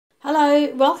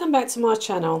Hello, welcome back to my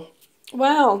channel.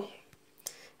 Well,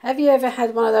 have you ever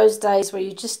had one of those days where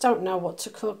you just don't know what to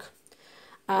cook?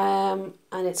 And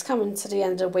it's coming to the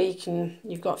end of the week and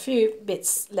you've got a few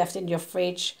bits left in your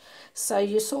fridge. So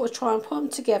you sort of try and put them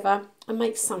together and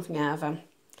make something out of them.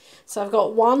 So I've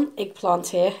got one eggplant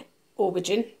here,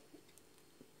 aubergine,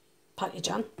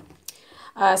 PATLİCAN,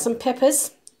 some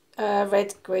peppers,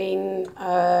 red, green,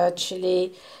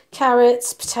 chilli,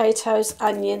 carrots, potatoes,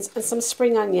 onions, and some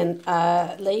spring onion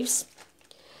leaves.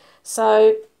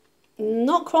 So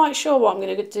not quite sure what I'm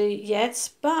going to do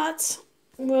yet, but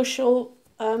we shall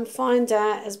find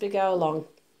out as we go along.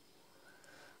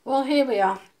 Well, here we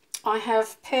are. I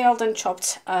have peeled and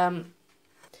chopped. Go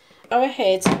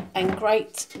ahead and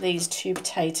grate these two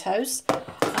potatoes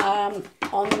on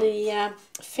the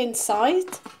thin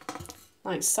side,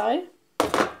 like so.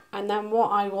 And then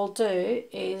what I will do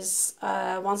is,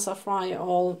 once I fry it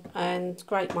all and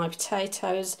grate my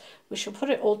potatoes, we shall put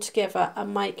it all together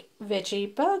and make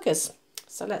veggie burgers.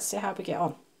 So let's see how we get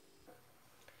on.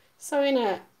 So in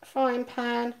a frying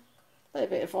pan, a little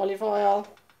bit of olive oil,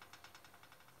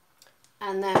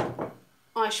 and then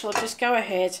I shall just go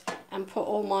ahead and put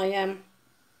all my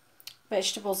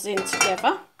vegetables in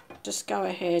together. Just go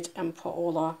ahead and put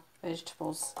all our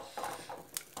vegetables.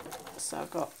 So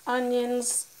I've got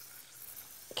onions,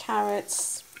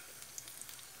 carrots,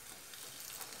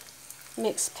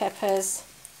 mixed peppers,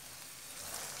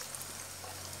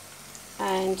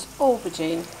 and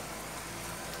aubergine,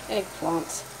 eggplant.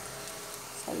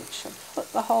 So we shall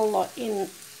put the whole lot in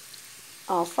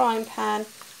our frying pan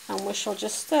and we shall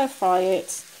just stir fry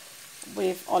it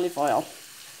with olive oil.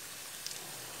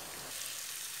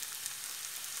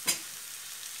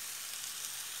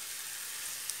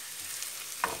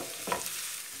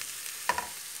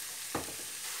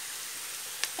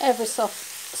 Every so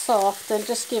often,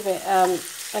 just give it a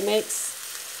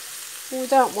mix. We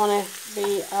don't want to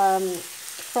be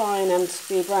frying them to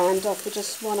be browned up, we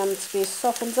just want them to be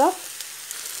softened up.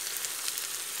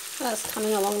 That's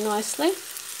coming along nicely.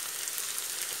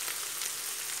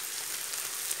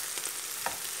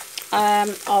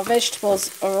 Our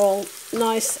vegetables are all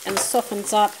nice and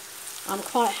softened up. I'm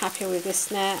quite happy with this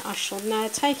now. I shall now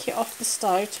take it off the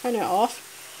stove, turn it off,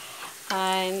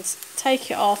 and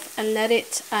take it off and let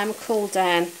it cool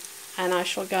down, and I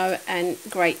shall go and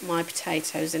grate my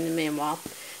potatoes in the meanwhile.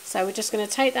 So we're just going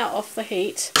to take that off the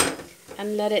heat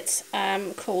and let it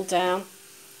cool down.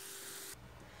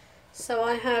 So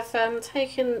I have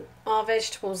taken our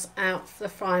vegetables out of the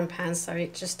frying pan, so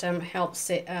it just helps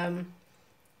it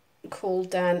cool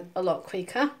down a lot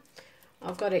quicker.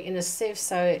 I've got it in a sieve,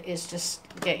 so it's just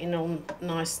getting all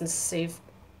nice and sieved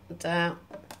out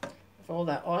with all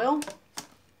that oil.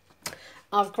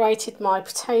 I've grated my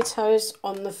potatoes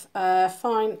on the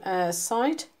fine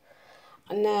side,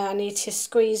 and now I need to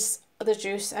squeeze the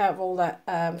juice out of all that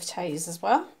potatoes as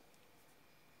well.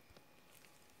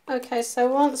 Okay, so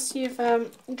once you've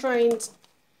drained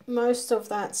most of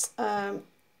that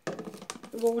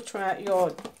water out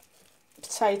your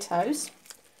potatoes,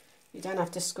 you don't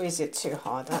have to squeeze it too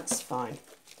hard, that's fine.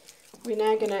 We're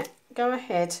now going to go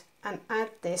ahead and add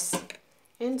this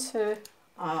into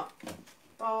our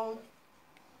bowl.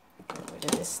 Get rid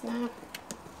of this now,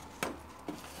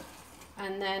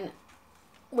 and then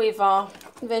with our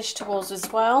vegetables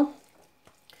as well,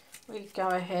 we go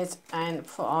ahead and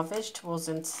put our vegetables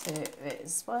into it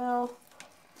as well.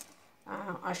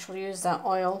 I shall use that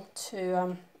oil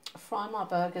to fry my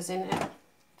burgers in it.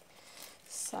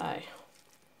 So I'm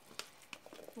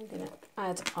going to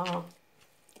add our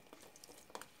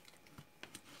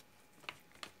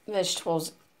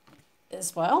vegetables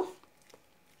as well.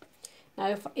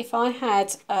 Now, if I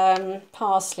had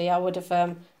parsley, I would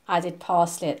have added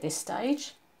parsley at this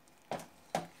stage,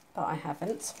 but I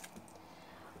haven't.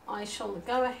 I shall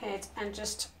go ahead and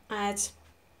just add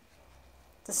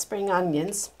the spring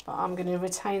onions, but I'm going to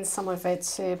retain some of it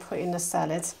to put in the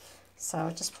salad. So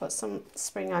I'll just put some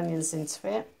spring onions into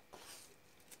it.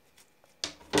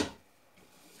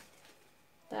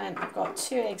 Then I've got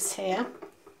 2 eggs here,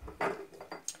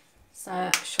 so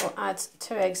I shall add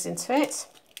 2 eggs into it.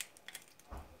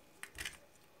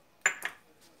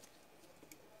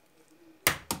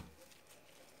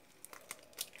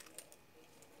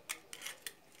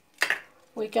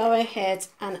 We go ahead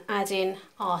and add in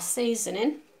our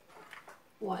seasoning,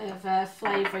 whatever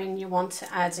flavouring you want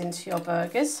to add into your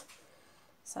burgers.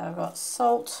 So I've got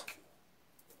salt,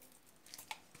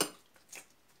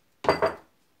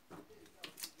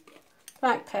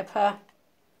 black pepper,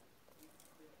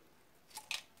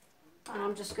 and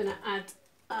I'm just going to add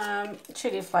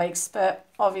chili flakes, but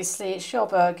obviously it's your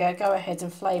burger, go ahead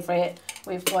and flavour it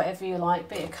with whatever you like,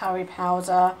 bit of curry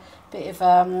powder, bit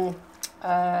of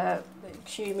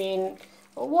cumin,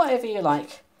 or whatever you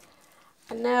like.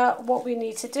 And now what we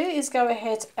need to do is go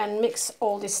ahead and mix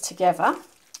all this together.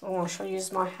 I shall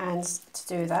use my hands to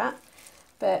do that,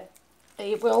 but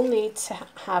you will need to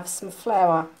have some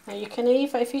flour. Now you can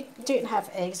either, if you don't have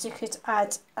eggs, you could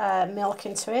add milk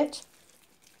into it,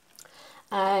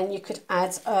 and you could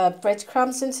add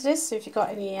breadcrumbs into this. So if you've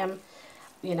got any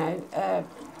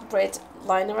bread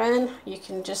lying around, you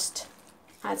can just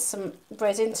add some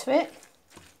bread into it.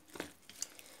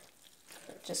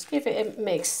 Just give it a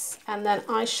mix, and then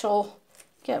I shall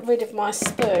get rid of my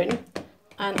spoon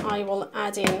and I will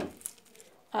add in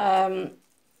a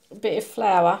bit of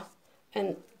flour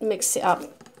and mix it up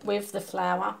with the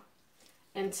flour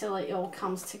until it all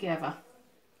comes together.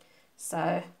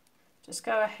 So just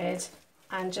go ahead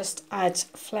and just add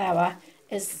flour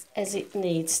as it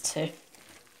needs to.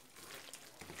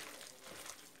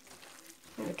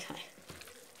 Okay,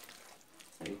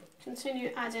 so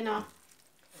continue adding our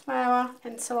flour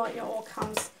until it all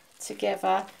comes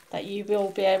together that you will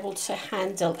be able to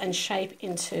handle and shape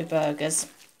into burgers.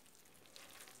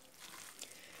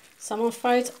 So I'm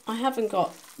afraid I haven't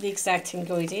got the exact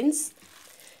ingredients.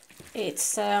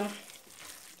 It's I've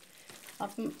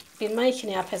been making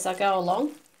it up as I go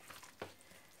along.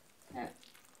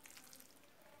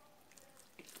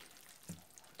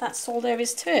 That's all there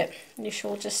is to it. You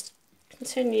shall just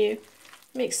continue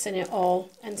mixing it all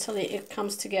until it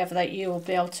comes together that you will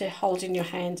be able to hold in your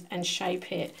hand and shape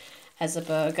it as a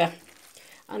burger.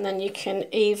 And then you can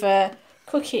either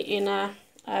cook it in a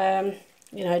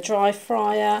dry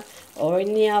fryer, or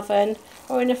in the oven,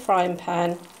 or in a frying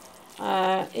pan.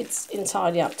 It's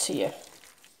entirely up to you.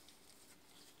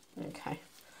 Okay,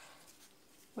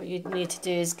 what you need to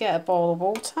do is get a bowl of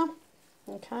water.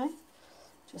 Okay,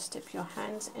 just dip your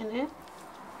hands in it.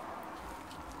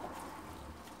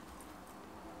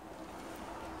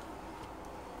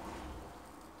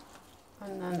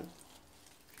 And then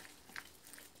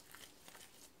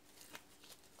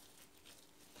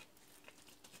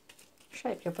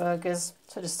shape your burgers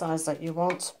to the size that you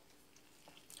want,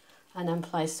 and then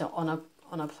place it on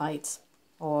a plate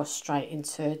or straight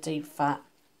into deep fat.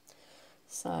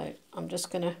 So I'm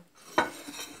just going to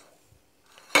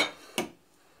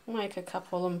make a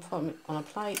couple and put them on a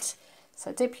plate.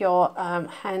 So dip your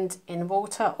hand in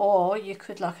water, or you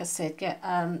could, like I said, get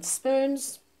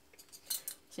spoons.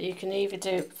 So you can either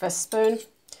do with a spoon.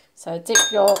 So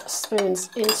dip your spoons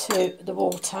into the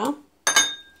water,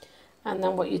 and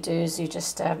then what you do is you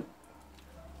just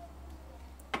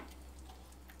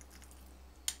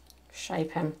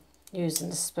shape them using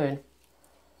the spoon.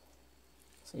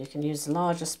 So you can use the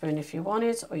larger spoon if you want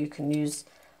it, or you can use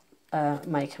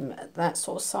make them at that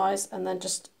sort of size, and then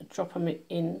just drop them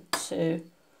into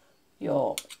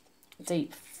your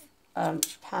deep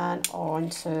pan or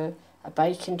into a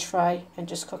baking tray and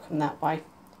just cook them that way.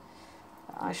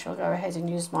 I shall go ahead and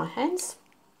use my hands.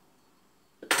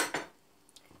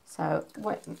 So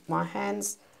wet my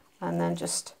hands and then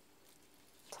just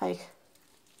take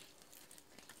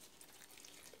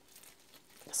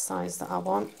the size that I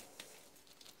want,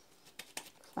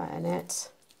 flatten it,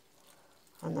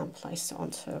 and then place it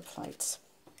onto a plate.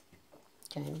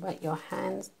 Again, wet your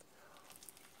hands.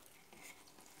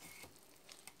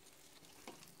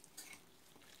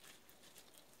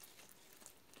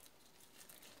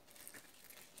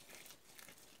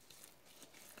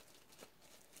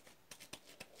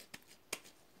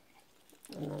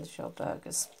 And there's your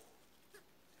burgers.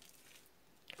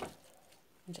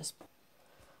 And just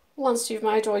once you've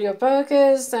made all your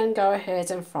burgers, then go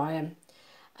ahead and fry them.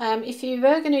 If you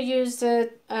were going to use the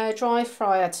dry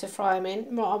fryer to fry them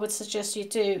in, what I would suggest you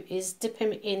do is dip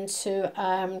them into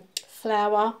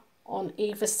flour on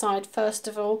either side first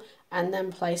of all, and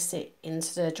then place it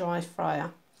into the dry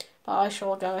fryer. But I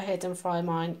shall go ahead and fry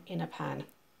mine in a pan.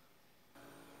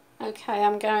 Okay,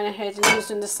 I'm going ahead and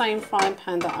using the same frying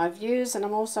pan that I've used, and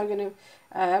I'm also going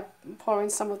to pour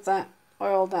in some of that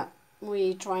oil that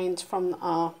we drained from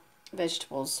our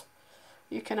vegetables.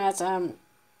 You can add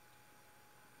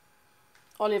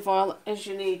olive oil as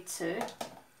you need to,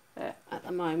 but at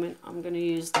the moment I'm going to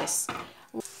use this.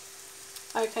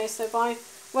 Okay, so by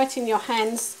wetting your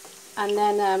hands and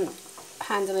then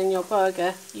handling your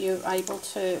burger, you're able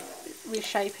to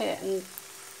reshape it and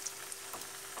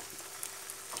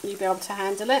you'll be able to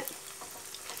handle it.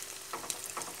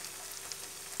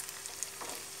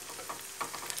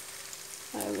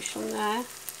 So we shall now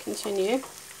continue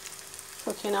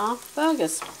cooking our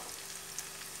burgers.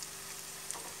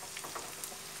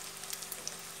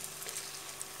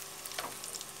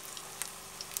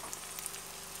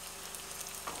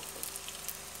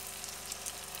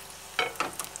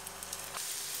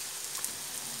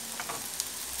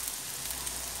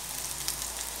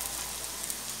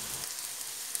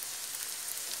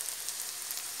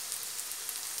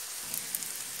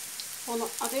 Well,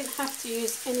 I didn't have to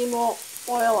use any more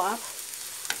oil up,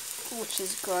 which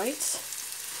is great.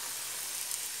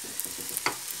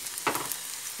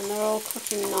 And they're all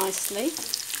cooking nicely.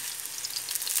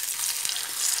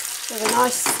 With a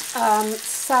nice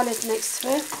salad next to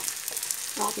it,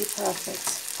 that'll be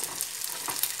perfect.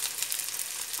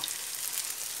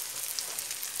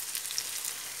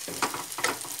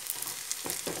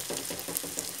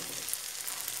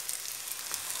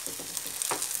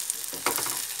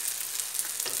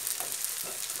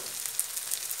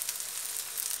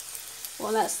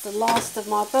 Well, that's the last of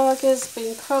my burgers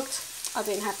being cooked. I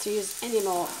didn't have to use any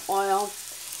more oil.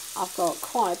 I've got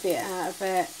quite a bit out of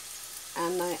it,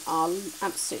 and they are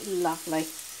absolutely lovely.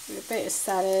 With a bit of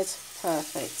salad,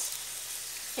 perfect.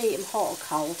 Eat them hot or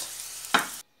cold.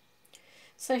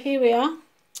 So here we are.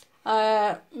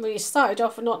 We started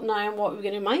off not knowing what we were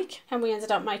going to make, and we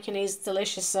ended up making these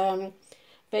delicious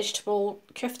vegetable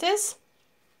köftes.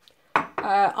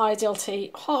 Ideal to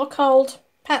eat hot or cold,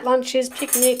 packed lunches,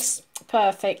 picnics,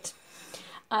 perfect.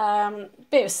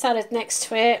 Bit of salad next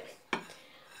to it,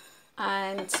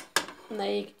 and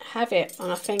there you have it.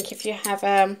 And I think if you have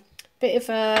a bit of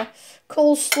a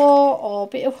coleslaw or a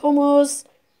bit of hummus,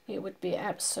 it would be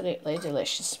absolutely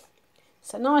delicious.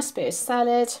 So nice bit of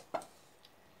salad,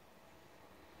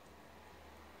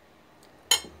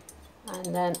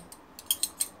 and then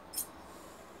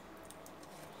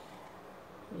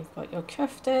you've got your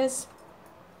köftes.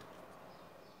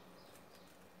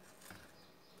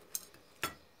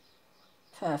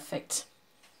 Perfect.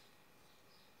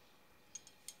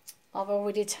 I've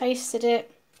already tasted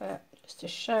it, but just to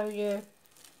show you,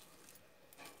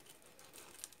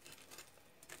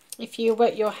 if you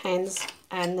wet your hands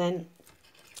and then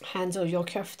handle your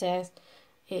köfte,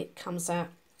 it comes out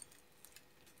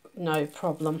no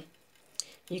problem.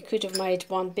 You could have made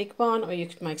one big one, or you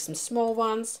could make some small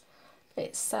ones.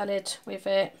 Bit of salad with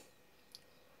it,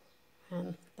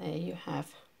 and there you have.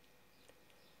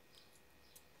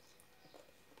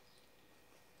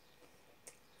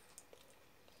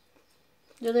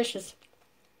 Delicious.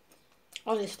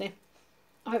 Honestly.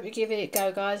 I hope you give it a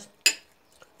go, guys.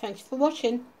 Thanks for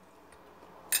watching.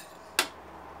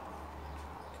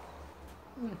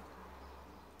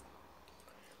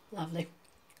 Lovely.